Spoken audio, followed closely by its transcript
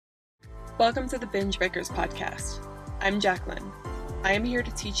Welcome to the Binge Breakers podcast. I'm Jacqueline. I am here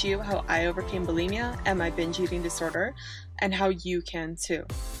to teach you how I overcame bulimia and my binge eating disorder, and how you can too.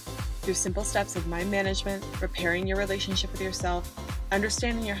 Through simple steps of mind management, repairing your relationship with yourself,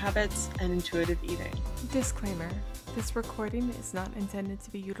 understanding your habits, and intuitive eating. Disclaimer. This recording is not intended to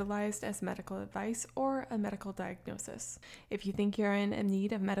be utilized as medical advice or a medical diagnosis. If you think you're in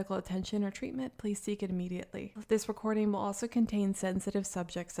need of medical attention or treatment, please seek it immediately. This recording will also contain sensitive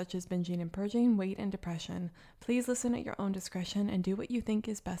subjects such as binging and purging, weight, and depression. Please listen at your own discretion and do what you think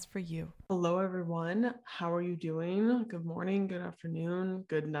is best for you. Hello, everyone. How are you doing? Good morning, good afternoon,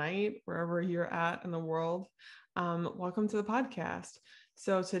 good night, wherever you're at in the world. Welcome to the podcast.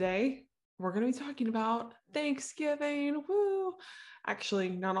 So today, we're going to be talking about Thanksgiving. Woo! Actually,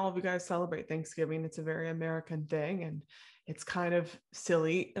 not all of you guys celebrate Thanksgiving. It's a very American thing, and it's kind of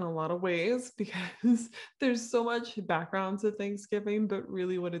silly in a lot of ways because there's so much background to Thanksgiving, but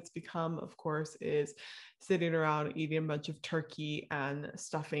really what it's become, of course, is sitting around eating a bunch of turkey and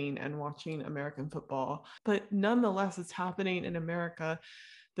stuffing and watching American football. But nonetheless, it's happening in America,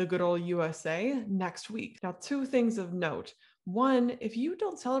 the good old USA, next week. Now, two things of note. One, if you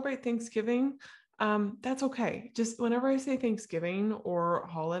don't celebrate Thanksgiving, that's okay. Just whenever I say Thanksgiving or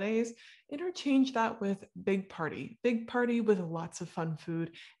holidays, interchange that with big party with lots of fun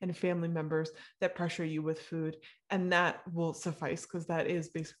food and family members that pressure you with food. And that will suffice because that is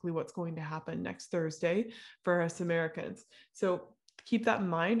basically what's going to happen next Thursday for us Americans. So keep that in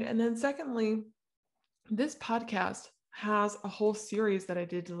mind. And then secondly, this podcast has a whole series that I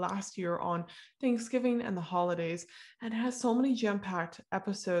did last year on Thanksgiving and the holidays, and has so many jam-packed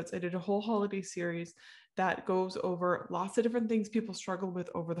episodes. I did a whole holiday series that goes over lots of different things people struggle with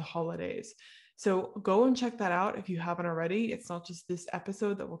over the holidays. So go and check that out if you haven't already. It's not just this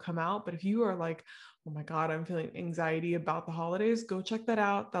episode that will come out, but if you are like, oh my God, I'm feeling anxiety about the holidays, go check that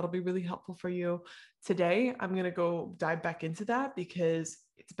out. That'll be really helpful for you. Today, I'm going to go dive back into that because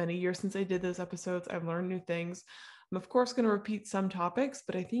it's been a year since I did those episodes. I've learned new things. I'm of course going to repeat some topics,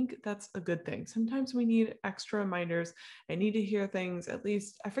 but I think that's a good thing. Sometimes we need extra reminders. I need to hear things, at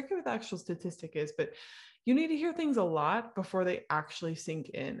least, I forget what the actual statistic is, but you need to hear things a lot before they actually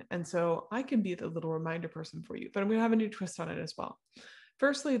sink in. And so I can be the little reminder person for you, but I'm going to have a new twist on it as well.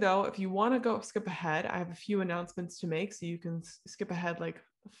 Firstly, though, if you want to go skip ahead, I have a few announcements to make, so you can skip ahead like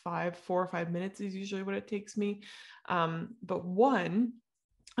 4 or 5 minutes is usually what it takes me. But one,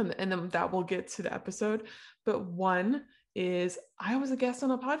 and then that will get to the episode. But one is I was a guest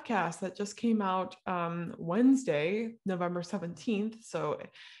on a podcast that just came out Wednesday, November 17th. So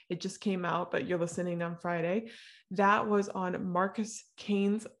it just came out, but you're listening on Friday. That was on Marcus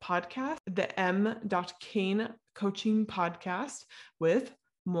Cain's podcast, the M. Cain Coaching Podcast with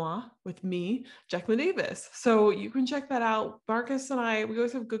me, Jacqueline Davis. So you can check that out. Marcus and I, we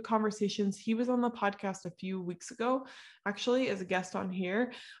always have good conversations. He was on the podcast a few weeks ago, actually, as a guest on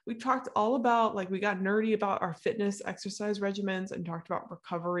here. We talked all about, we got nerdy about our fitness exercise regimens and talked about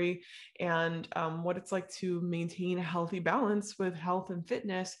recovery and what it's like to maintain a healthy balance with health and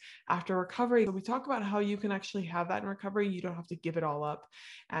fitness after recovery. So we talk about how you can actually have that in recovery. You don't have to give it all up,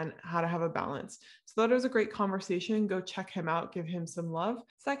 and how to have a balance. So that was a great conversation. Go check him out, give him some love.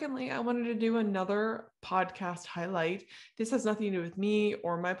 Secondly, I wanted to do another podcast highlight. This has nothing to do with me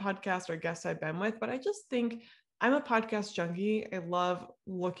or my podcast or guests I've been with, but I just think I'm a podcast junkie. I love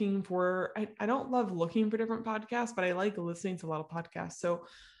looking for, I don't love looking for different podcasts, but I like listening to a lot of podcasts. So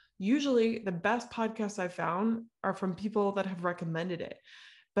usually the best podcasts I've found are from people that have recommended it.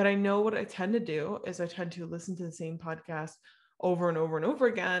 But I know what I tend to do is I tend to listen to the same podcast over and over and over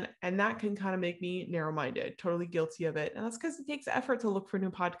again. And that can kind of make me narrow-minded, totally guilty of it. And that's because it takes effort to look for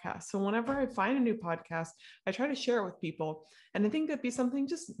new podcasts. So whenever I find a new podcast, I try to share it with people. And I think that'd be something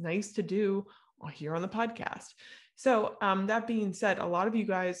just nice to do here on the podcast. So that being said, a lot of you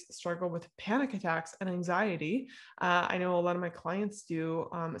guys struggle with panic attacks and anxiety. I know a lot of my clients do,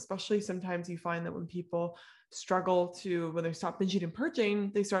 especially sometimes you find that when people struggle when they stop binging and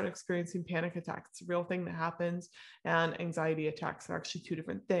purging, they start experiencing panic attacks. It's a real thing that happens, and anxiety attacks are actually two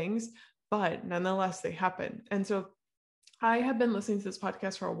different things, but nonetheless, they happen. And so I have been listening to this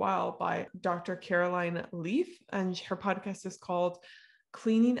podcast for a while by Dr. Caroline Leaf, and her podcast is called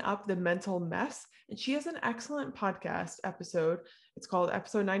Cleaning Up the Mental Mess. And she has an excellent podcast episode. It's called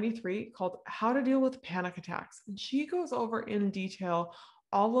episode 93, called How to Deal with Panic Attacks. And she goes over in detail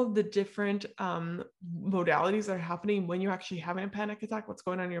all of the different modalities that are happening when you're actually having a panic attack, what's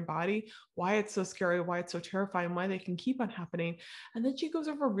going on in your body, why it's so scary, why it's so terrifying, why they can keep on happening. And then she goes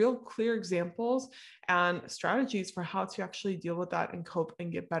over real clear examples and strategies for how to actually deal with that and cope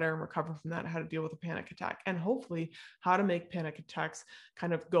and get better and recover from that, how to deal with a panic attack, and hopefully how to make panic attacks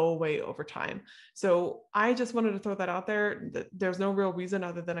kind of go away over time. So I just wanted to throw that out there. There's no real reason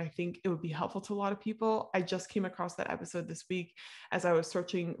other than I think it would be helpful to a lot of people. I just came across that episode this week as I was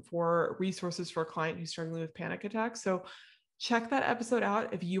searching for resources for a client who's struggling with panic attacks. So check that episode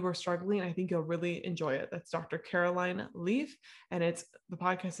out if you are struggling. I think you'll really enjoy it. That's Dr. Caroline Leaf, and the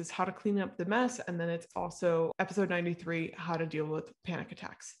podcast is How to Clean Up the Mess. And then it's also episode 93, How to Deal with Panic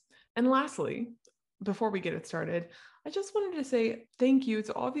Attacks. And lastly, before we get it started, I just wanted to say thank you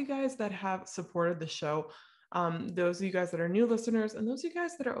to all of you guys that have supported the show. Those of you guys that are new listeners, and those of you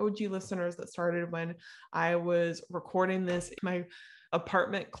guys that are OG listeners that started when I was recording this in my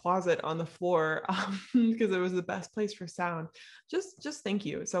apartment closet on the floor because it was the best place for sound. Just thank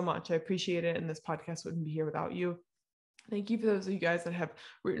you so much. I appreciate it. And this podcast wouldn't be here without you. Thank you for those of you guys that have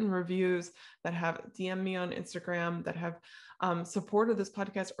written reviews, that have DM'd me on Instagram, that have supported this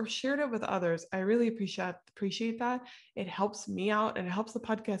podcast or shared it with others. I really appreciate that. It helps me out and it helps the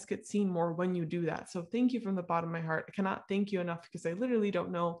podcast get seen more when you do that. So thank you from the bottom of my heart. I cannot thank you enough because I literally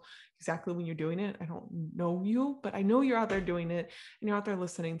don't know exactly when you're doing it. I don't know you, but I know you're out there doing it and you're out there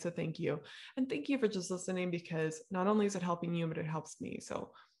listening. So thank you. And thank you for just listening, because not only is it helping you, but it helps me.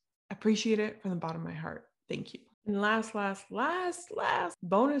 So I appreciate it from the bottom of my heart. Thank you. And last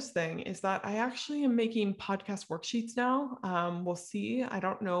bonus thing is that I actually am making podcast worksheets now. We'll see. I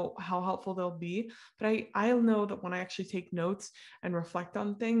don't know how helpful they'll be, but I know that when I actually take notes and reflect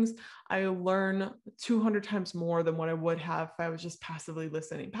on things, I learn 200 times more than what I would have if I was just passively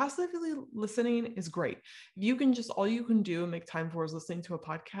listening. Passively listening is great. If you can all you can do and make time for is listening to a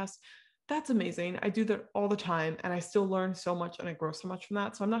podcast, that's amazing. I do that all the time and I still learn so much and I grow so much from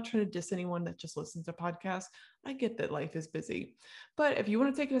that. So I'm not trying to diss anyone that just listens to podcasts. I get that life is busy, but if you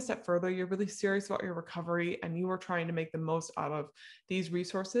want to take it a step further, you're really serious about your recovery and you are trying to make the most out of these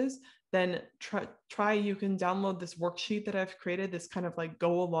resources, then try you can download this worksheet that I've created, this kind of like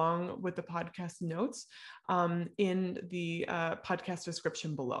go along with the podcast notes in the podcast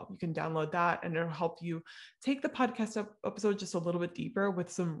description below. You can download that and it'll help you take the podcast episode just a little bit deeper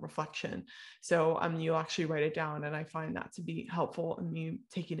with some reflection. So you'll actually write it down, and I find that to be helpful in you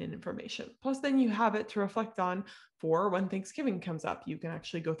taking in information. Plus then you have it to reflect on for when Thanksgiving comes up. You can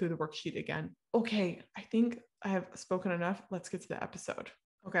actually go through the worksheet again. Okay, I think I have spoken enough. Let's get to the episode.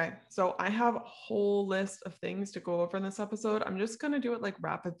 Okay, so I have a whole list of things to go over in this episode. I'm just going to do it like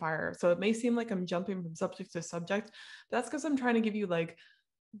rapid fire. So it may seem like I'm jumping from subject to subject. That's because I'm trying to give you like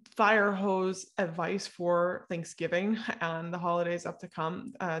fire hose advice for Thanksgiving and the holidays that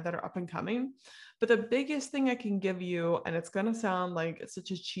are up and coming. But the biggest thing I can give you, and it's going to sound like it's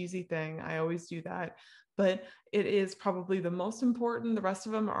such a cheesy thing, I always do that, but it is probably the most important. The rest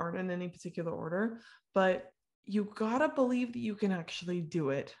of them aren't in any particular order, but you gotta believe that you can actually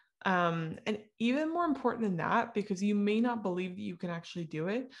do it. And even more important than that, because you may not believe that you can actually do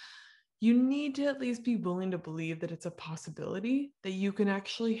it, you need to at least be willing to believe that it's a possibility that you can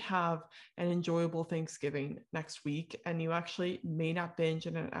actually have an enjoyable Thanksgiving next week, and you actually may not binge,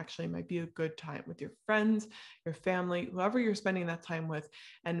 and it actually might be a good time with your friends, your family, whoever you're spending that time with,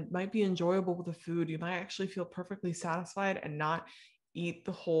 and might be enjoyable with the food. You might actually feel perfectly satisfied and not eat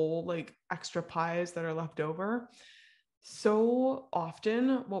the whole like extra pies that are left over. So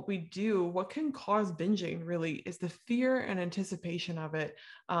often what can cause binging really is the fear and anticipation of it.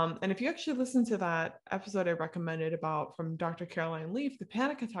 And if you actually listen to that episode I recommended about from Dr. Caroline Leaf, the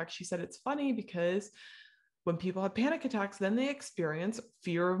panic attack, she said it's funny because when people have panic attacks, then they experience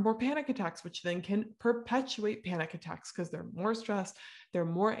fear of more panic attacks, which then can perpetuate panic attacks because they're more stressed, they're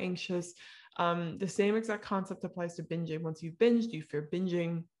more anxious. The same exact concept applies to binging. Once you've binged, you fear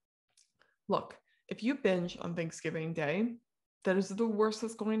binging. Look, if you binge on Thanksgiving Day, that is the worst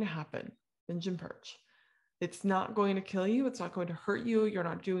that's going to happen. Binge and purge. It's not going to kill you. It's not going to hurt you. You're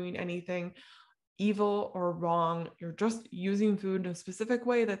not doing anything evil or wrong. You're just using food in a specific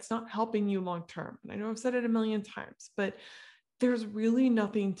way that's not helping you long term. And I know I've said it a million times, but there's really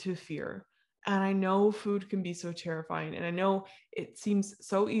nothing to fear. And I know food can be so terrifying. And I know it seems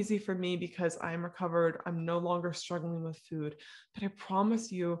so easy for me because I'm recovered. I'm no longer struggling with food. But I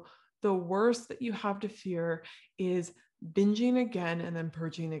promise you, the worst that you have to fear is binging again and then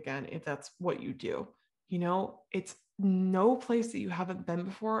purging again, if that's what you do. You know, it's no place that you haven't been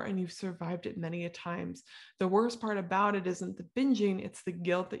before and you've survived it many a times. The worst part about it isn't the binging, it's the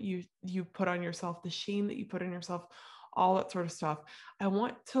guilt that you put on yourself, the shame that you put on yourself, all that sort of stuff. I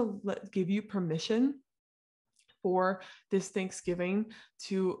want to give you permission for this Thanksgiving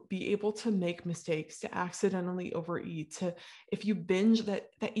to be able to make mistakes, to accidentally overeat, to if you binge,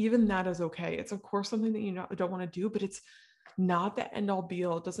 that even that is okay. It's of course something that you don't want to do, but it's not the end all be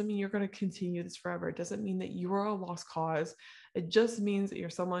all. It doesn't mean you're going to continue this forever. It doesn't mean that you are a lost cause. It just means that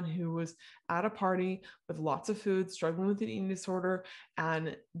you're someone who was at a party with lots of food, struggling with an eating disorder,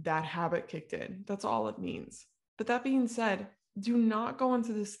 and that habit kicked in. That's all it means. But that being said, do not go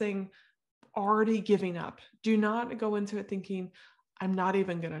into this thing already giving up. Do not go into it thinking, I'm not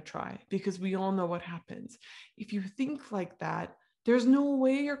even going to try, because we all know what happens. If you think like that, there's no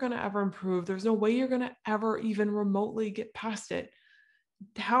way you're going to ever improve. There's no way you're going to ever even remotely get past it.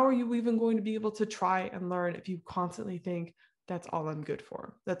 How are you even going to be able to try and learn if you constantly think that's all I'm good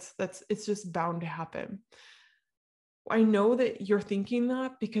for? It's just bound to happen. I know that you're thinking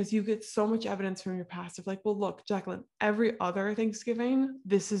that because you get so much evidence from your past of like, well, look, Jacqueline, every other Thanksgiving,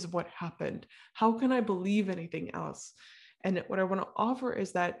 this is what happened. How can I believe anything else? And what I want to offer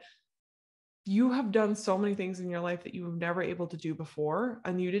is that you have done so many things in your life that you were never able to do before.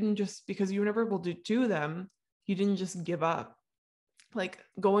 And you didn't just, because you were never able to do them, you didn't just give up. Like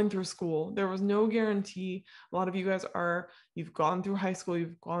going through school, there was no guarantee. A lot of you guys you've gone through high school,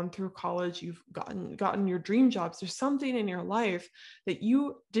 you've gone through college, you've gotten your dream jobs. There's something in your life that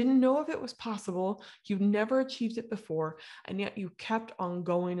you didn't know if it was possible. You've never achieved it before, and yet you kept on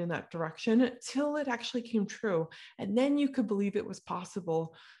going in that direction till it actually came true. And then you could believe it was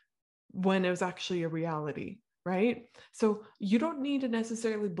possible when it was actually a reality. Right? So you don't need to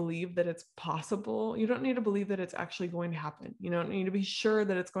necessarily believe that it's possible. You don't need to believe that it's actually going to happen. You don't need to be sure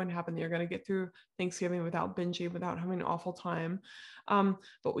that it's going to happen, that you're going to get through Thanksgiving without binging, without having an awful time. But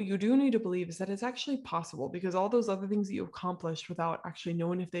what you do need to believe is that it's actually possible, because all those other things that you accomplished without actually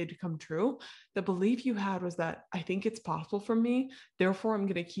knowing if they'd come true, the belief you had was that I think it's possible for me, therefore I'm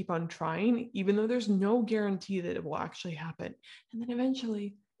going to keep on trying, even though there's no guarantee that it will actually happen. And then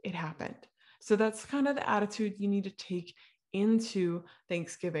eventually it happened. So that's kind of the attitude you need to take into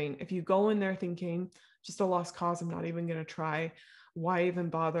Thanksgiving. If you go in there thinking, just a lost cause, I'm not even going to try, why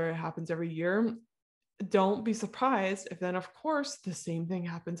even bother? It happens every year. Don't be surprised if then, of course, the same thing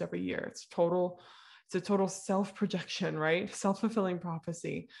happens every year. It's a total self-projection, right? Self-fulfilling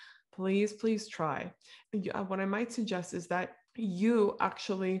prophecy. Please try. What I might suggest is that you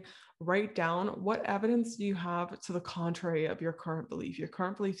actually write down what evidence do you have to the contrary of your current belief. Your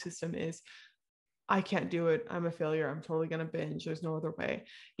current belief system is, I can't do it. I'm a failure. I'm totally going to binge. There's no other way.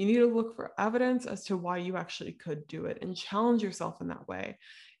 You need to look for evidence as to why you actually could do it and challenge yourself in that way.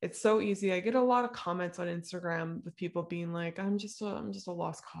 It's so easy. I get a lot of comments on Instagram with people being like, I'm just a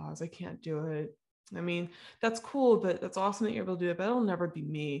lost cause. I can't do it. I mean, that's cool, but that's awesome that you're able to do it, but it'll never be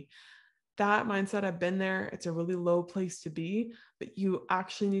me. That mindset, I've been there. It's a really low place to be, but you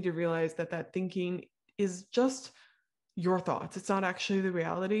actually need to realize that thinking is just your thoughts. It's not actually the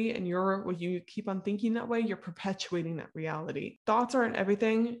reality. And when you keep on thinking that way, you're perpetuating that reality. Thoughts aren't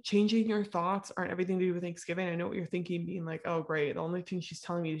everything. Changing your thoughts aren't everything to do with Thanksgiving. I know what you're thinking, being like, oh, great, the only thing she's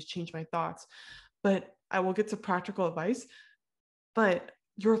telling me is change my thoughts. But I will get to practical advice. But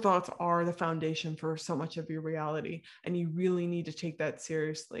your thoughts are the foundation for so much of your reality, and you really need to take that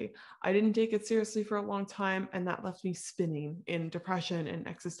seriously. I didn't take it seriously for a long time, and that left me spinning in depression and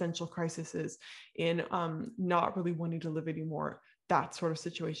existential crises, in not really wanting to live anymore. That sort of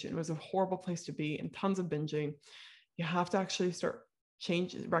situation. It was a horrible place to be, and tons of binging. You have to actually start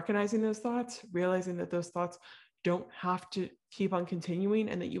recognizing those thoughts, realizing that those thoughts don't have to keep on continuing,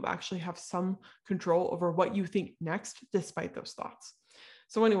 and that you actually have some control over what you think next, despite those thoughts.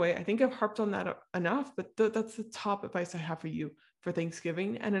 So anyway, I think I've harped on that enough, but that's the top advice I have for you for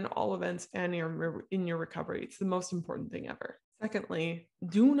Thanksgiving and in all events and in your recovery. It's the most important thing ever. Secondly,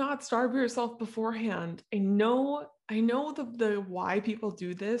 do not starve yourself beforehand. I know the why people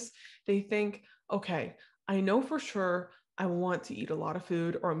do this. They think, okay, I know for sure I want to eat a lot of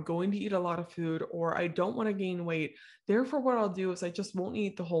food, or I'm going to eat a lot of food, or I don't want to gain weight. Therefore, what I'll do is I just won't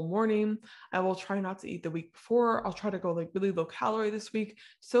eat the whole morning. I will try not to eat the week before. I'll try to go like really low calorie this week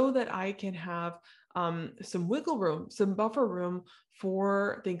so that I can have some wiggle room, some buffer room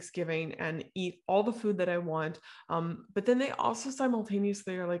for Thanksgiving and eat all the food that I want. But then they also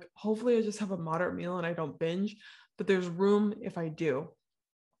simultaneously are like, hopefully I just have a moderate meal and I don't binge, but there's room if I do.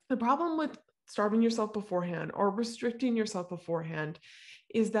 The problem with starving yourself beforehand or restricting yourself beforehand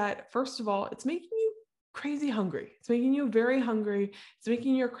is that, first of all, it's making you crazy hungry. It's making you very hungry. It's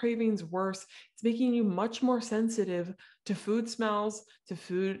making your cravings worse. It's making you much more sensitive to food smells, to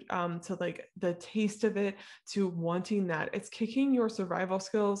food, to like the taste of it, to wanting that. It's kicking your survival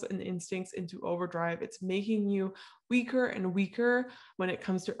skills and instincts into overdrive. It's making you weaker and weaker when it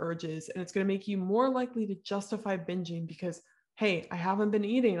comes to urges. And it's going to make you more likely to justify binging because, hey, I haven't been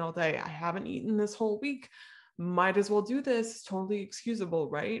eating all day. I haven't eaten this whole week. Might as well do this. It's totally excusable,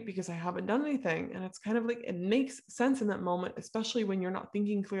 right? Because I haven't done anything. And it's kind of like, it makes sense in that moment, especially when you're not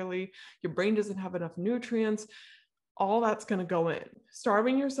thinking clearly, your brain doesn't have enough nutrients. All that's going to go in.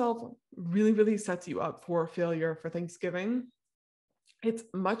 Starving yourself really, really sets you up for failure for Thanksgiving. It's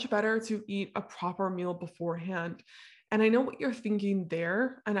much better to eat a proper meal beforehand. And I know what you're thinking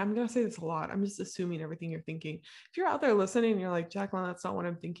there. And I'm going to say this a lot. I'm just assuming everything you're thinking. If you're out there listening and you're like, Jacqueline, that's not what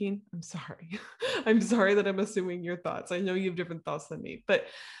I'm thinking, I'm sorry. I'm sorry that I'm assuming your thoughts. I know you have different thoughts than me. But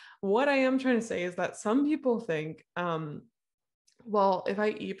what I am trying to say is that some people think, well, if I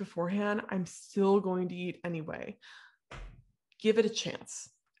eat beforehand, I'm still going to eat anyway. Give it a chance.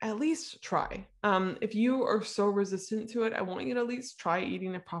 At least try. If you are so resistant to it, I want you to at least try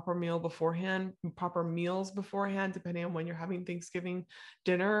eating a proper meal beforehand, proper meals beforehand, depending on when you're having Thanksgiving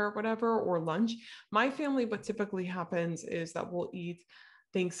dinner or whatever, or lunch. My family, what typically happens is that we'll eat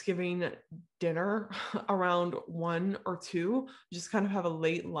Thanksgiving dinner around 1 or 2, just kind of have a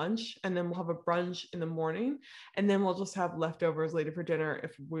late lunch, and then we'll have a brunch in the morning, and then we'll just have leftovers later for dinner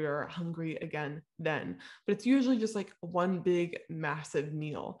if we're hungry again then. But it's usually just like one big massive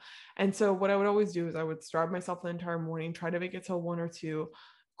meal. And so what I would always do is I would starve myself the entire morning, try to make it till 1 or 2,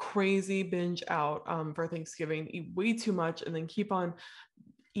 crazy binge out for Thanksgiving, eat way too much, and then keep on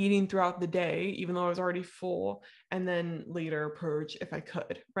eating throughout the day, even though I was already full, and then later purge if I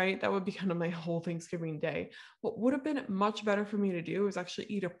could, right? That would be kind of my whole Thanksgiving day. What would have been much better for me to do is actually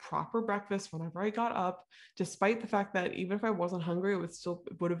eat a proper breakfast whenever I got up, despite the fact that even if I wasn't hungry, it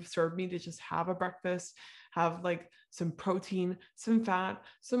would have served me to just have a breakfast, have like some protein, some fat,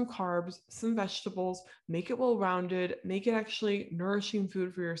 some carbs, some vegetables, make it well-rounded, make it actually nourishing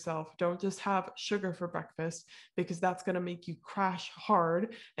food for yourself. Don't just have sugar for breakfast, because that's going to make you crash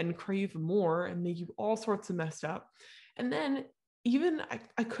hard and crave more and make you all sorts of messed up. And then even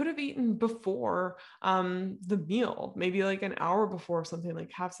I could have eaten before the meal, maybe like an hour before, something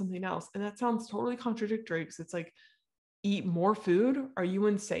like have something else. And that sounds totally contradictory because it's like, eat more food? Are you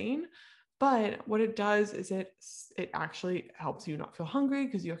insane? But what it does is it actually helps you not feel hungry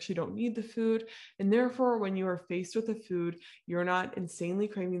because you actually don't need the food. And therefore, when you are faced with the food, you're not insanely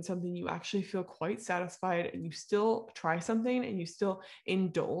craving something. You actually feel quite satisfied, and you still try something, and you still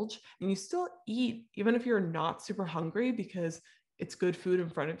indulge, and you still eat, even if you're not super hungry, because it's good food in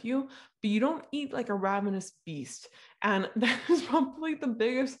front of you, but you don't eat like a ravenous beast. And that is probably the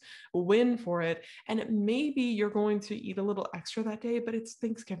biggest win for it. And maybe you're going to eat a little extra that day, but it's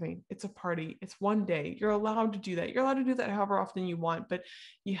Thanksgiving. It's a party. It's one day. You're allowed to do that. You're allowed to do that however often you want, but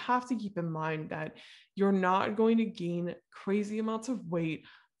you have to keep in mind that you're not going to gain crazy amounts of weight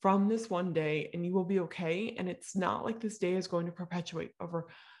from this one day, and you will be okay. And it's not like this day is going to perpetuate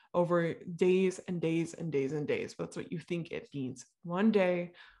over days and days and days and days. But that's what you think it means. One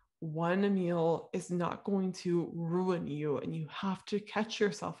day, one meal is not going to ruin you. And you have to catch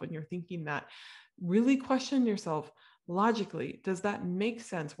yourself when you're thinking that. Really question yourself logically. Does that make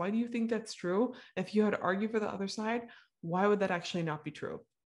sense? Why do you think that's true? If you had to argue for the other side, why would that actually not be true?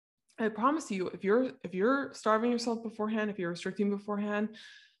 I promise you, if you're starving yourself beforehand, if you're restricting beforehand,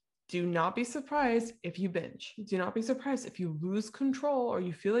 do not be surprised if you binge. Do not be surprised if you lose control, or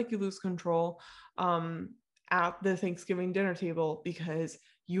you feel like you lose control at the Thanksgiving dinner table, because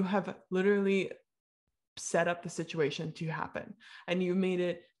you have literally set up the situation to happen, and you made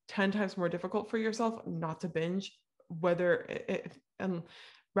it 10 times more difficult for yourself not to binge, and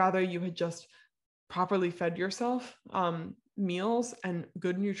rather you had just properly fed yourself meals and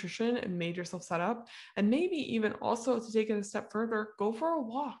good nutrition and made yourself set up. And maybe even also, to take it a step further, go for a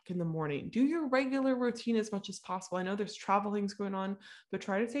walk in the morning. Do your regular routine as much as possible. I know there's travel things going on, but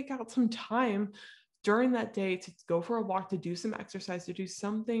try to take out some time during that day to go for a walk, to do some exercise, to do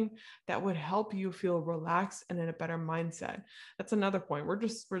something that would help you feel relaxed and in a better mindset. That's another point. We're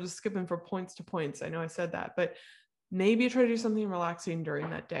just skipping from points to points. I know I said that, but maybe try to do something relaxing during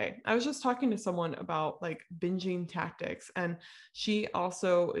that day. I was just talking to someone about like binging tactics, and she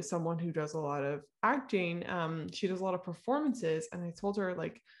also is someone who does a lot of acting. She does a lot of performances, and I told her,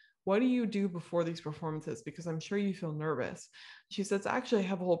 like, what do you do before these performances? Because I'm sure you feel nervous. She says, actually, I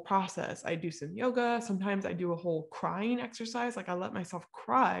have a whole process. I do some yoga. Sometimes I do a whole crying exercise. Like, I let myself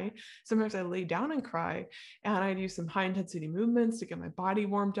cry. Sometimes I lay down and cry, and I do some high intensity movements to get my body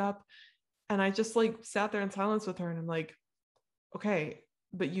warmed up. And I just like sat there in silence with her, and I'm like, okay,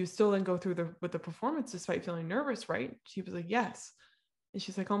 but you still then go through with the performance despite feeling nervous, right? She was like, yes. And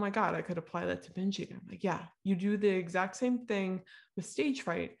she's like, oh my God, I could apply that to binge eating. I'm like, yeah, you do the exact same thing with stage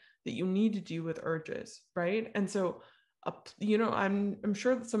fright that you need to do with urges, right? And so, I'm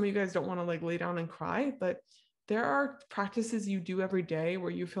sure that some of you guys don't want to like lay down and cry, but there are practices you do every day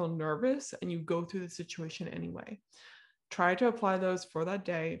where you feel nervous and you go through the situation anyway. Try to apply those for that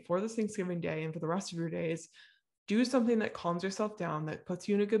day, for this Thanksgiving day, and for the rest of your days. Do something that calms yourself down, that puts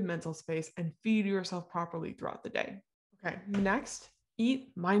you in a good mental space, and feed yourself properly throughout the day. Okay, next,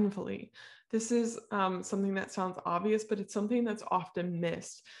 eat mindfully. This is something that sounds obvious, but it's something that's often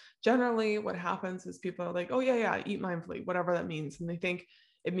missed. Generally, what happens is people are like, oh, yeah, eat mindfully, whatever that means. And they think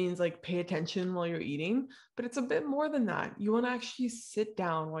it means like pay attention while you're eating, but it's a bit more than that. You want to actually sit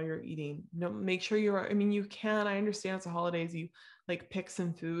down while you're eating. Make sure you can, I understand it's the holidays, you like pick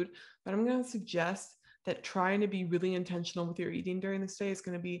some food, but I'm going to suggest that trying to be really intentional with your eating during this day is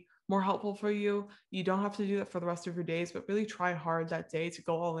going to be more helpful for you. You don't have to do that for the rest of your days, but really try hard that day to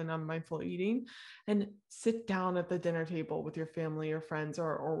go all in on mindful eating and sit down at the dinner table with your family or friends,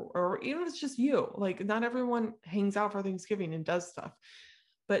 or even if it's just you. Like, not everyone hangs out for Thanksgiving and does stuff,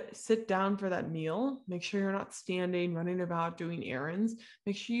 but sit down for that meal. Make sure you're not standing, running about, doing errands.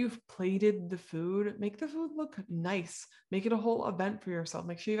 Make sure you've plated the food. Make the food look nice. Make it a whole event for yourself.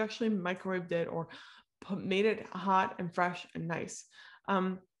 Make sure you've actually microwaved it or made it hot and fresh and nice.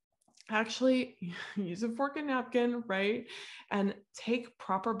 Actually use a fork and napkin, right? And take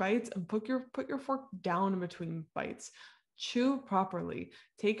proper bites and put your fork down in between bites. Chew properly.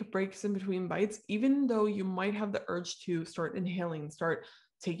 Take breaks in between bites, even though you might have the urge to start inhaling, start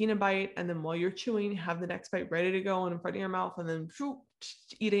taking a bite, and then while you're chewing, have the next bite ready to go and in front of your mouth, and then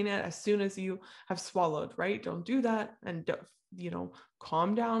eating it as soon as you have swallowed, right? Don't do that. And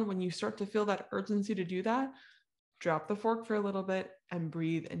calm down when you start to feel that urgency to do that. Drop the fork for a little bit and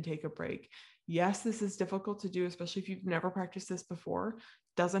breathe and take a break. Yes, this is difficult to do, especially if you've never practiced this before.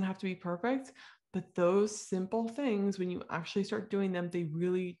 Doesn't have to be perfect, but those simple things, when you actually start doing them, they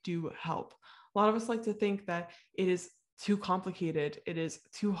really do help. A lot of us like to think that it is too complicated. It is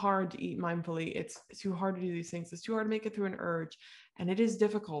too hard to eat mindfully. It's too hard to do these things. It's too hard to make it through an urge. And it is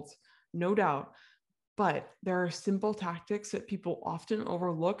difficult, no doubt. But there are simple tactics that people often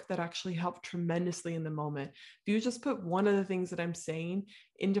overlook that actually help tremendously in the moment. If you just put one of the things that I'm saying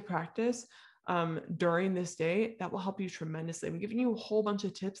into practice during this day, that will help you tremendously. I'm giving you a whole bunch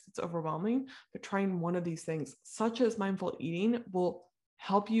of tips that's overwhelming, but trying one of these things, such as mindful eating, will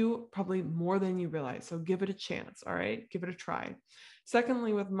help you probably more than you realize. So give it a chance. All right, give it a try.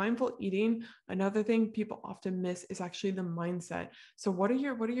 Secondly, with mindful eating, another thing people often miss is actually the mindset. So what are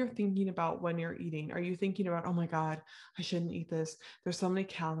you thinking about when you're eating? Are you thinking about, oh my God, I shouldn't eat this. There's so many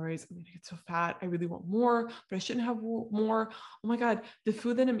calories. I'm gonna get so fat. I really want more, but I shouldn't have more. Oh my God, the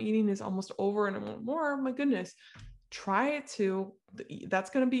food that I'm eating is almost over and I want more. Oh my goodness. That's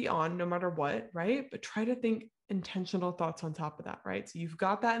going to be on no matter what, right? But try to think intentional thoughts on top of that, right? So you've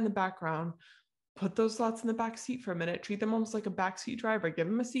got that in the background. Put those thoughts in the back seat for a minute. Treat them almost like a backseat driver. Give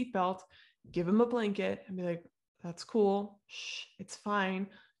them a seatbelt, give them a blanket, and be like, that's cool. Shh, it's fine.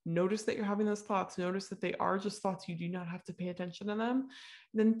 Notice that you're having those thoughts. Notice that they are just thoughts. You do not have to pay attention to them.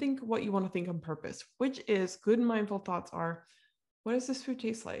 And then think what you want to think on purpose, which is good mindful thoughts are, what does this food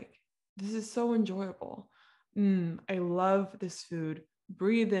taste like? This is so enjoyable. I love this food.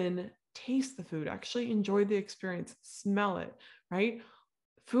 Breathe in, taste the food, actually enjoy the experience, smell it, right?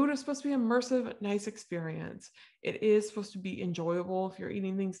 Food is supposed to be immersive, nice experience. It is supposed to be enjoyable. If you're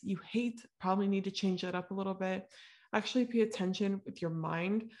eating things you hate, probably need to change that up a little bit. Actually pay attention with your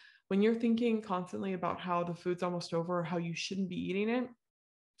mind. When you're thinking constantly about how the food's almost over, or how you shouldn't be eating it,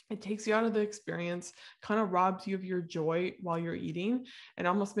 it takes you out of the experience, kind of robs you of your joy while you're eating, and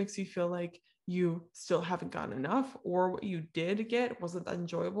almost makes you feel like you still haven't gotten enough, or what you did get wasn't that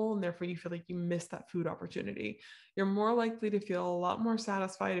enjoyable, and therefore you feel like you missed that food opportunity. You're more likely to feel a lot more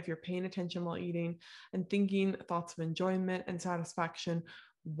satisfied if you're paying attention while eating and thinking thoughts of enjoyment and satisfaction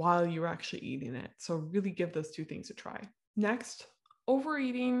while you're actually eating it. So really give those two things a try. Next,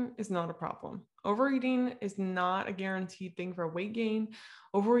 overeating is not a problem. Overeating is not a guaranteed thing for weight gain.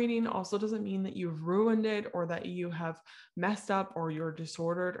 Overeating also doesn't mean that you've ruined it or that you have messed up or you're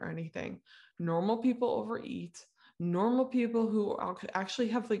disordered or anything. Normal people overeat. Normal people who actually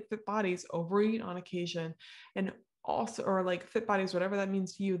have like fit bodies overeat on occasion, and also, or like fit bodies, whatever that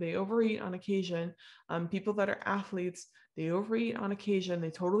means to you, they overeat on occasion. People that are athletes, they overeat on occasion. They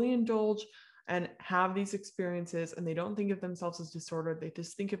totally indulge. and have these experiences, and they don't think of themselves as disordered. They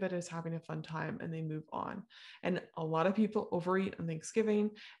just think of it as having a fun time and they move on. And a lot of people overeat on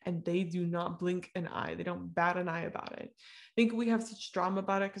Thanksgiving and they do not blink an eye. They don't bat an eye about it. I think we have such drama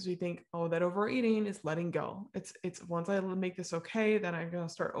about it because we think, oh, that overeating is letting go. It's once I make this okay, then I'm going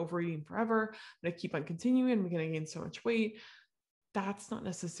to start overeating forever. I'm going to keep on continuing. I'm going to gain so much weight. That's not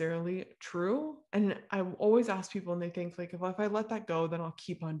necessarily true. And I always ask people, and they think like, if I let that go, then I'll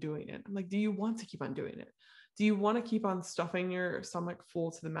keep on doing it. I'm like, do you want to keep on doing it? Do you want to keep on stuffing your stomach full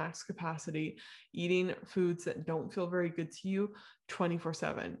to the max capacity, eating foods that don't feel very good to you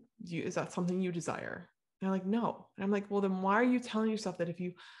 24/7? Is that something you desire? And they're like, no. And I'm like, well, then why are you telling yourself that if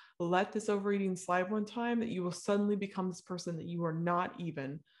you let this overeating slide one time, that you will suddenly become this person that you are not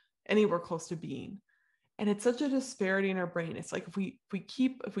even anywhere close to being? And it's such a disparity in our brain. It's like if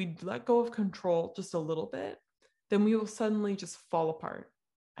we let go of control just a little bit, then we will suddenly just fall apart.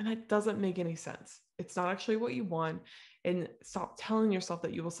 And that doesn't make any sense. It's not actually what you want. And stop telling yourself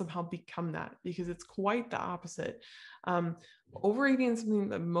that you will somehow become that, because it's quite the opposite. Overeating is something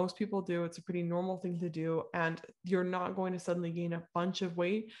that most people do. It's a pretty normal thing to do. And you're not going to suddenly gain a bunch of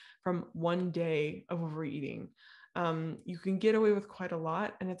weight from one day of overeating. You can get away with quite a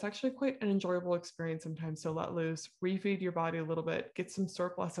lot, and it's actually quite an enjoyable experience sometimes to let loose, refeed your body a little bit, get some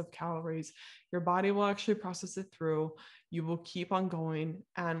surplus of calories. Your body will actually process it through. You will keep on going,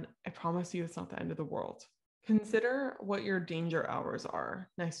 and I promise you it's not the end of the world. Consider what your danger hours are.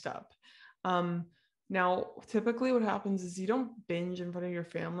 Next up. Now, typically what happens is you don't binge in front of your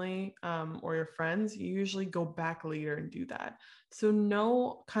family or your friends. You usually go back later and do that.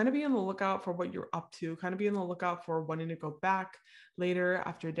 So kind of be on the lookout for what you're up to, kind of be on the lookout for wanting to go back later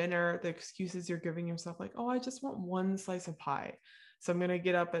after dinner. The excuses you're giving yourself, like, oh, I just want one slice of pie. So I'm going to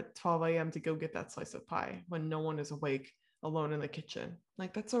get up at 12 a.m. to go get that slice of pie when no one is awake, alone in the kitchen.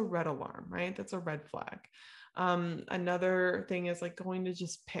 Like, that's a red alarm, right? That's a red flag. Another thing is like going to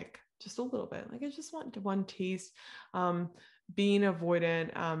just pick just a little bit. Like, I just want one taste. Being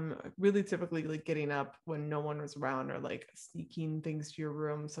avoidant, really typically like getting up when no one was around, or like sneaking things to your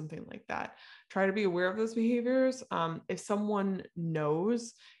room, something like that. Try to be aware of those behaviors. If someone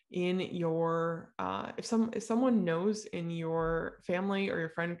knows in your, if someone knows in your family or your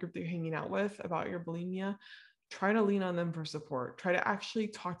friend group that you're hanging out with about your bulimia, try to lean on them for support. Try to actually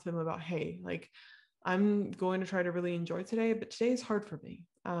talk to them about, hey, like, I'm going to try to really enjoy today, but today is hard for me.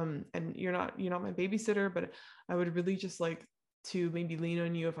 And you're not my babysitter, but I would really just like to maybe lean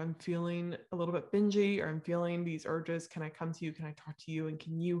on you if I'm feeling a little bit bingy or I'm feeling these urges. Can I come to you? Can I talk to you? And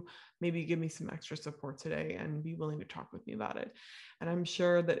can you maybe give me some extra support today and be willing to talk with me about it? And I'm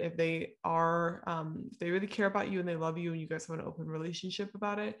sure that if they are, they really care about you and they love you and you guys have an open relationship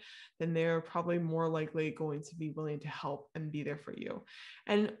about it, then they're probably more likely going to be willing to help and be there for you.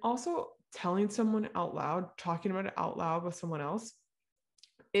 And also telling someone out loud, talking about it out loud with someone else,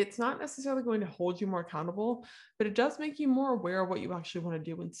 it's not necessarily going to hold you more accountable, but it does make you more aware of what you actually want to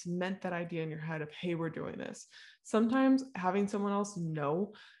do and cement that idea in your head of, hey, we're doing this. Sometimes having someone else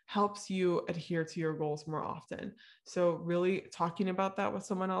know helps you adhere to your goals more often. So really talking about that with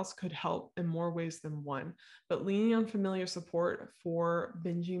someone else could help in more ways than one, but leaning on familiar support for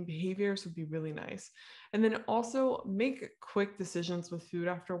binging behaviors would be really nice. And then also make quick decisions with food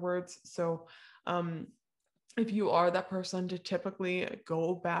afterwards. So, if you are that person to typically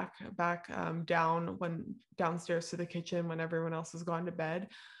go back downstairs to the kitchen when everyone else has gone to bed,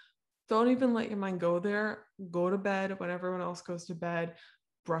 don't even let your mind go there. Go to bed when everyone else goes to bed.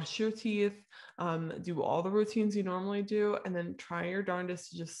 Brush your teeth, do all the routines you normally do, and then try your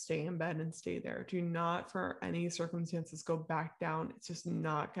darndest to just stay in bed and stay there. Do not for any circumstances go back down. It's just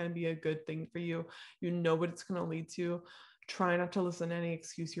not going to be a good thing for you. You know what it's going to lead to. Try not to listen to any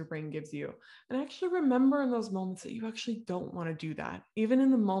excuse your brain gives you. And actually remember in those moments that you actually don't want to do that. Even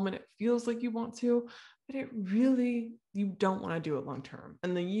in the moment, it feels like you want to, but you don't want to do it long term.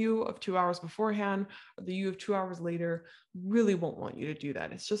 And the you of 2 hours beforehand or the you of 2 hours later really won't want you to do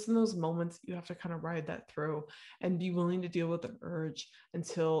that. It's just in those moments you have to kind of ride that through and be willing to deal with the urge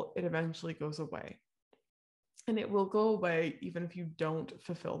until it eventually goes away. And it will go away even if you don't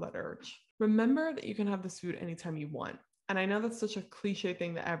fulfill that urge. Remember that you can have this food anytime you want. And I know that's such a cliche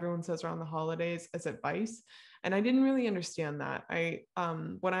thing that everyone says around the holidays as advice. And I didn't really understand that.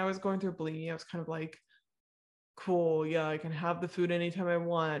 When I was going through bulimia, I was kind of like, cool, yeah, I can have the food anytime I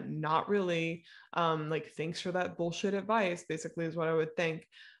want. Not really. Like, thanks for that bullshit advice, basically is what I would think.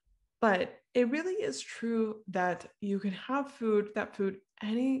 But it really is true that you can have that food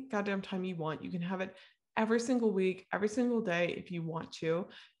any goddamn time you want. You can have it every single week, every single day if you want to.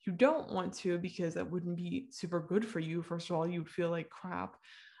 You don't want to because that wouldn't be super good for you. First of all, you would feel like crap.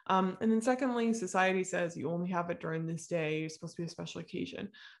 And then secondly, society says you only have it during this day. It's supposed to be a special occasion.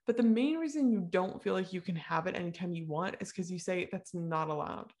 But the main reason you don't feel like you can have it anytime you want is because you say that's not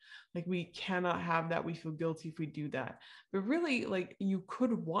allowed. Like we cannot have that. We feel guilty if we do that. But really, like you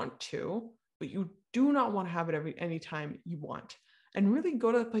could want to, but you do not want to have it anytime you want. And really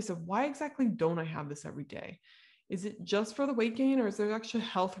go to the place of why exactly don't I have this every day? Is it just for the weight gain, or is there actually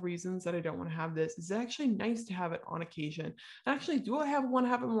health reasons that I don't want to have this? Is it actually nice to have it on occasion? And actually, do I want to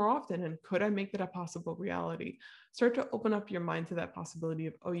have it more often? And could I make that a possible reality? Start to open up your mind to that possibility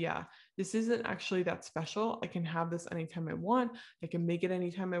of, oh yeah, this isn't actually that special. I can have this anytime I want. I can make it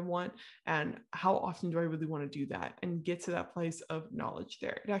anytime I want. And how often do I really want to do that? And get to that place of knowledge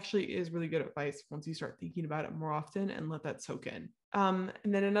there. It actually is really good advice once you start thinking about it more often and let that soak in. And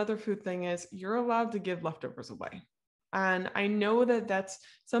then another food thing is you're allowed to give leftovers away. And I know that that's,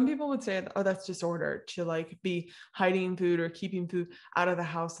 some people would say, oh, that's disorder to like be hiding food or keeping food out of the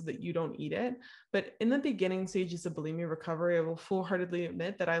house so that you don't eat it. But in the beginning stages of bulimia recovery, I will full-heartedly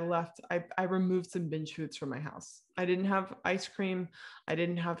admit that I removed some binge foods from my house. I didn't have ice cream. I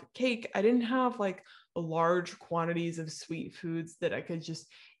didn't have cake. I didn't have like large quantities of sweet foods that I could just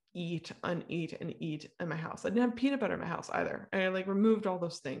eat and eat in my house. I didn't have peanut butter in my house either. I like removed all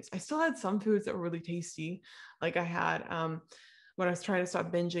those things. I still had some foods that were really tasty. Like I had, when I was trying to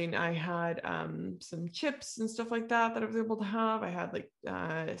stop binging, I had some chips and stuff like that I was able to have. I had like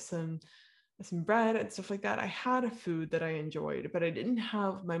some bread and stuff like that. I had a food that I enjoyed, but I didn't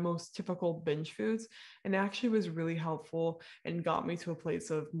have my most typical binge foods. And it actually was really helpful and got me to a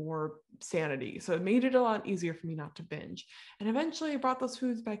place of more sanity. So it made it a lot easier for me not to binge. And eventually I brought those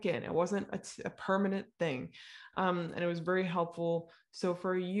foods back in. It wasn't a permanent thing. And it was very helpful. So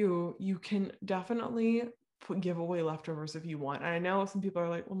for you, you can definitely give away leftovers if you want. And I know some people are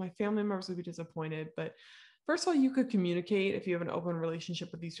like, well, my family members would be disappointed, but first of all, you could communicate if you have an open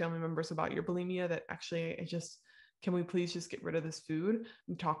relationship with these family members about your bulimia that actually, can we please just get rid of this food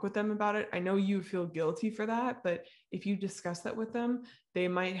and talk with them about it? I know you feel guilty for that, but if you discuss that with them, they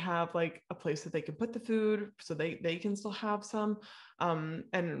might have like a place that they can put the food so they can still have some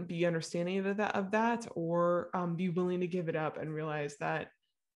and be understanding of that or be willing to give it up and realize that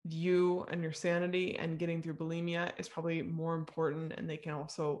you and your sanity and getting through bulimia is probably more important, and they can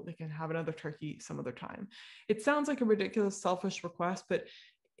have another turkey some other time. It sounds like a ridiculous selfish request, but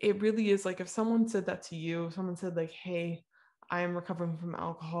it really is. Like if someone said that to you, someone said like, hey, I am recovering from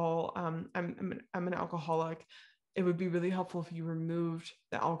alcohol, I'm an alcoholic, it would be really helpful if you removed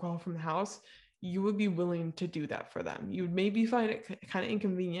the alcohol from the house. You would be willing to do that for them. You would maybe find it kind of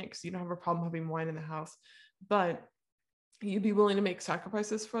inconvenient because you don't have a problem having wine in the house, but you'd be willing to make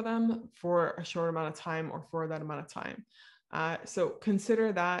sacrifices for them for a short amount of time or for that amount of time. So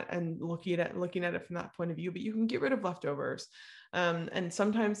consider that and looking at it from that point of view, but you can get rid of leftovers. And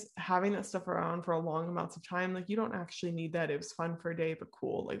sometimes having that stuff around for a long amounts of time, like you don't actually need that. It was fun for a day, but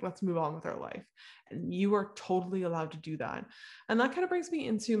cool. Like let's move on with our life. And you are totally allowed to do that. And that kind of brings me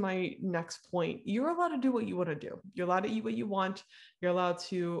into my next point. You're allowed to do what you want to do. You're allowed to eat what you want. You're allowed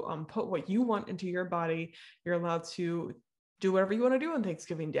to put what you want into your body. You're allowed to do whatever you want to do on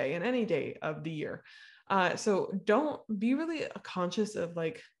Thanksgiving Day and any day of the year. So don't be really conscious of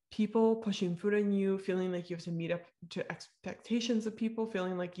like people pushing food on you, feeling like you have to meet up to expectations of people,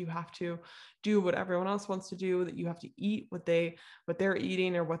 feeling like you have to do what everyone else wants to do, that you have to eat what they're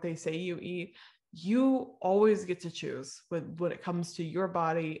eating or what they say you eat. You always get to choose when it comes to your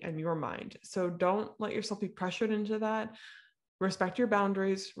body and your mind. So don't let yourself be pressured into that. Respect your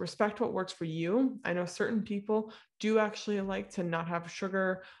boundaries, respect what works for you. I know certain people do actually like to not have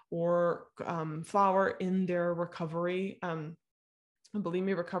sugar or flour in their recovery,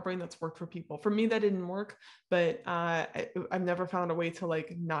 bulimia recovery, and that's worked for people. For me, that didn't work, but I've never found a way to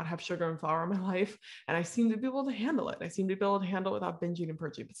like not have sugar and flour in my life. And I seem to be able to handle it. I seem to be able to handle it without binging and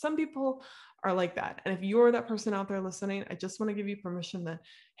purging. But some people are like that. And if you're that person out there listening, I just want to give you permission that,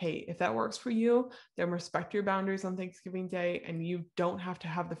 hey, if that works for you, then respect your boundaries on Thanksgiving Day, and you don't have to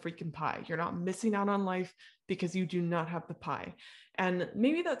have the freaking pie. You're not missing out on life because you do not have the pie. And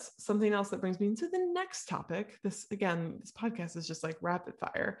maybe that's something else that brings me into the next topic. This podcast is just like rapid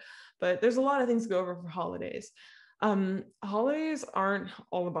fire, but there's a lot of things to go over for holidays. Holidays aren't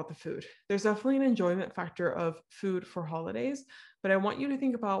all about the food. There's definitely an enjoyment factor of food for holidays, but I want you to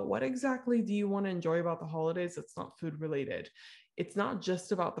think about what exactly do you want to enjoy about the holidays that's not food related. It's not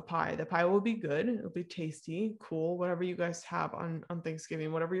just about the pie. The pie will be good. It'll be tasty, cool, whatever you guys have on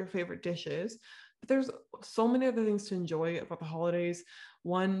Thanksgiving, whatever your favorite dish is. But there's so many other things to enjoy about the holidays.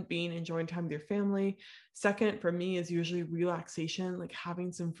 One being enjoying time with your family. Second, for me, is usually relaxation, like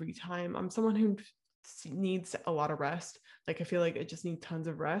having some free time. I'm someone who needs a lot of rest. Like I feel like it just needs tons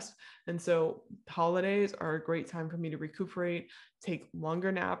of rest. And so holidays are a great time for me to recuperate, take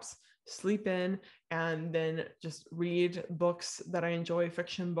longer naps, sleep in, and then just read books that I enjoy,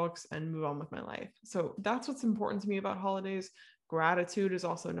 fiction books, and move on with my life. So that's what's important to me about holidays. Gratitude is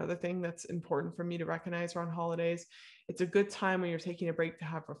also another thing that's important for me to recognize around holidays. It's a good time when you're taking a break to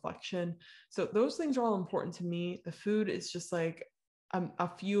have reflection. So those things are all important to me. The food is just like a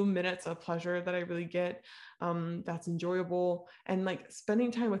few minutes of pleasure that I really get, that's enjoyable. And like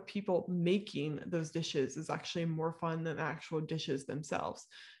spending time with people making those dishes is actually more fun than the actual dishes themselves.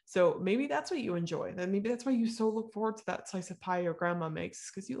 So maybe that's what you enjoy. Then maybe that's why you so look forward to that slice of pie your grandma makes,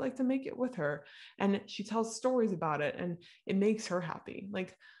 because you like to make it with her and she tells stories about it and it makes her happy.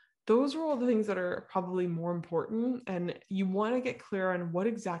 Like those are all the things that are probably more important. And you want to get clear on what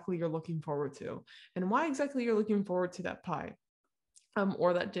exactly you're looking forward to and why exactly you're looking forward to that pie,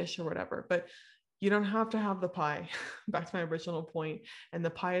 or that dish or whatever. But you don't have to have the pie. Back to my original point. And the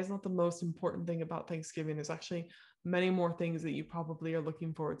pie is not the most important thing about Thanksgiving. There's actually many more things that you probably are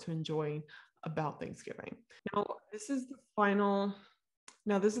looking forward to enjoying about Thanksgiving. This is the final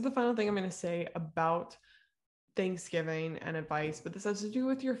thing I'm going to say about Thanksgiving and advice, but this has to do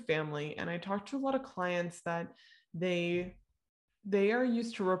with your family. And I talked to a lot of clients that they are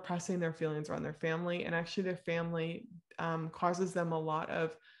used to repressing their feelings around their family, and actually their family causes them a lot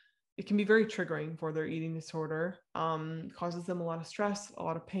of, it can be very triggering for their eating disorder, causes them a lot of stress, a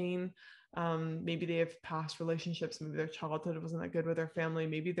lot of pain. Maybe they have past relationships, maybe their childhood wasn't that good with their family,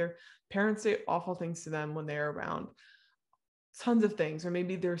 maybe their parents say awful things to them when they're around, tons of things, or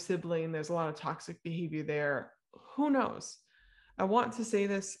maybe their sibling, there's a lot of toxic behavior there. Who knows? I want to say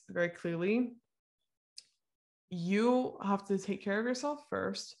this very clearly. You have to take care of yourself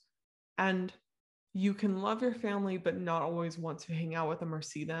first, and you can love your family, but not always want to hang out with them or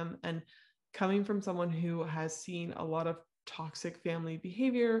see them. And coming from someone who has seen a lot of toxic family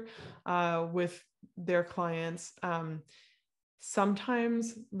behavior with their clients,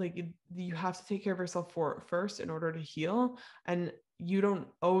 sometimes like you have to take care of yourself first in order to heal. And you don't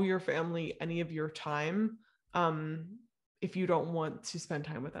owe your family any of your time if you don't want to spend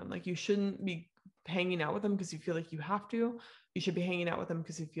time with them. Like you shouldn't be hanging out with them because you feel like you have to. You should be hanging out with them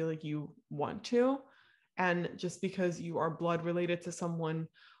because you feel like you want to. And just because you are blood related to someone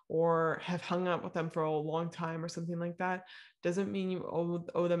or have hung out with them for a long time or something like that doesn't mean you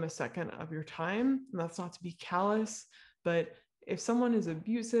owe them a second of your time. And that's not to be callous, but if someone is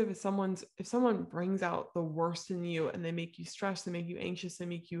abusive, if someone brings out the worst in you and they make you stressed, they make you anxious, they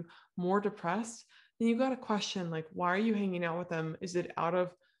make you more depressed, then you got to question, like, why are you hanging out with them? Is it out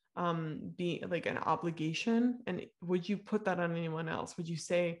of being like an obligation? And would you put that on anyone else? Would you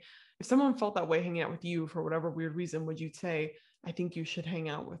say, if someone felt that way hanging out with you for whatever weird reason, would you say, I think you should hang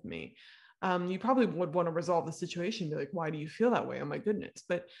out with me? You probably would want to resolve the situation, be like, why do you feel that way? Oh my goodness.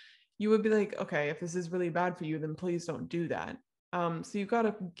 But you would be like, okay, if this is really bad for you, then please don't do that. So you've got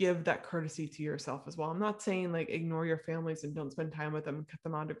to give that courtesy to yourself as well. I'm not saying like ignore your families and don't spend time with them and cut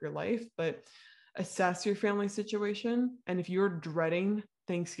them out of your life, but assess your family situation. And if you're dreading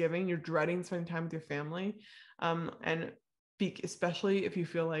Thanksgiving, you're dreading spending time with your family, and especially if you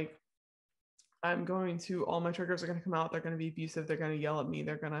feel like all my triggers are going to come out, they're going to be abusive, they're going to yell at me,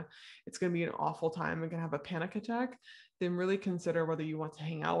 it's going to be an awful time, I'm going to have a panic attack, then really consider whether you want to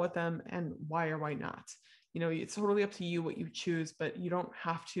hang out with them and why or why not. It's totally up to you what you choose, but you don't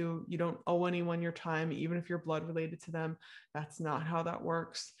have to. You don't owe anyone your time, even if you're blood related to them. That's not how that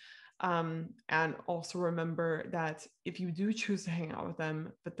works. And also remember that if you do choose to hang out with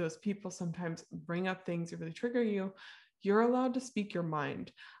them, but those people sometimes bring up things that really trigger you, you're allowed to speak your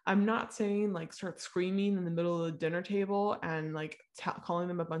mind. I'm not saying like start screaming in the middle of the dinner table and like calling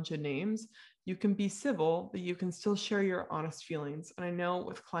them a bunch of names. You can be civil, but you can still share your honest feelings. And I know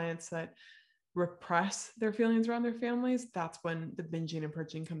with clients that repress their feelings around their families, that's when the binging and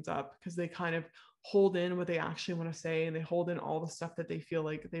purging comes up, because they kind of hold in what they actually want to say, and they hold in all the stuff that they feel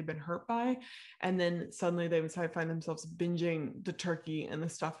like they've been hurt by, and then suddenly they find themselves binging the turkey and the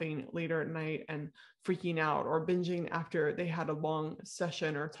stuffing later at night and freaking out, or binging after they had a long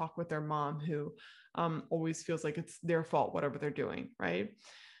session or talk with their mom, who always feels like it's their fault whatever they're doing, right?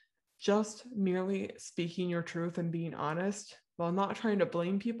 Just merely speaking your truth and being honest, while not trying to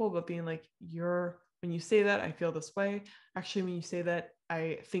blame people, but being like, when you say that, I feel this way. Actually, when you say that,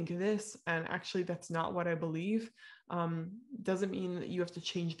 I think this, and actually that's not what I believe. Doesn't mean that you have to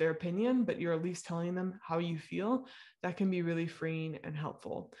change their opinion, but you're at least telling them how you feel. That can be really freeing and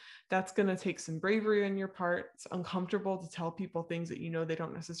helpful. That's going to take some bravery on your part. It's uncomfortable to tell people things that they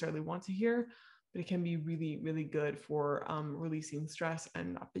don't necessarily want to hear, but it can be really, really good for releasing stress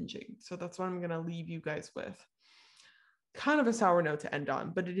and not binging. So that's what I'm going to leave you guys with. Kind of a sour note to end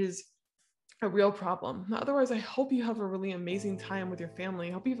on, but it is a real problem. Otherwise, I hope you have a really amazing time with your family.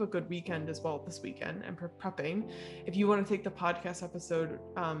 I hope you have a good weekend as well this weekend and prepping. If you want to take the podcast episode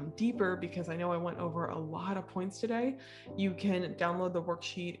deeper, because I know I went over a lot of points today, you can download the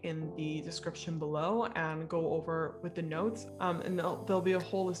worksheet in the description below and go over with the notes. And there'll be a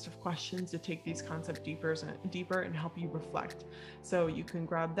whole list of questions to take these concepts deeper and help you reflect. So you can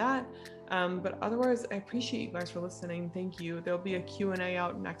grab that. But otherwise, I appreciate you guys for listening. Thank you. There'll be a Q&A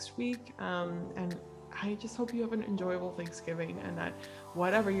out next week. And I just hope you have an enjoyable Thanksgiving, and that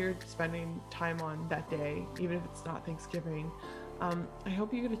whatever you're spending time on that day, even if it's not Thanksgiving, I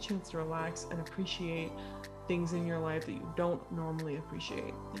hope you get a chance to relax and appreciate things in your life that you don't normally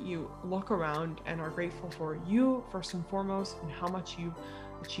appreciate, that you look around and are grateful for you first and foremost, and how much you've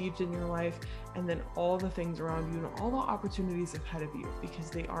achieved in your life, and then all the things around you and all the opportunities ahead of you, because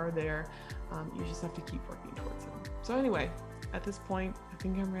they are there. You just have to keep working towards them. So anyway, at this point, I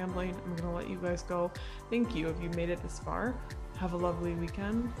think I'm rambling. I'm gonna let you guys go. Thank you if you made it this far. Have a lovely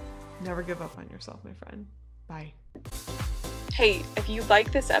weekend. Never give up on yourself, my friend. Bye. Hey, if you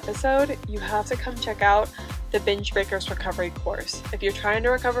like this episode, you have to come check out the Binge Breakers Recovery course. If you're trying to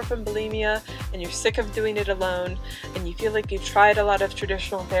recover from bulimia and you're sick of doing it alone and you feel like you've tried a lot of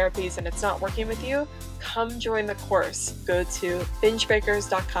traditional therapies and it's not working with you, come join the course. Go to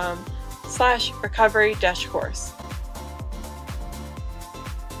bingebreakers.com/recovery-course.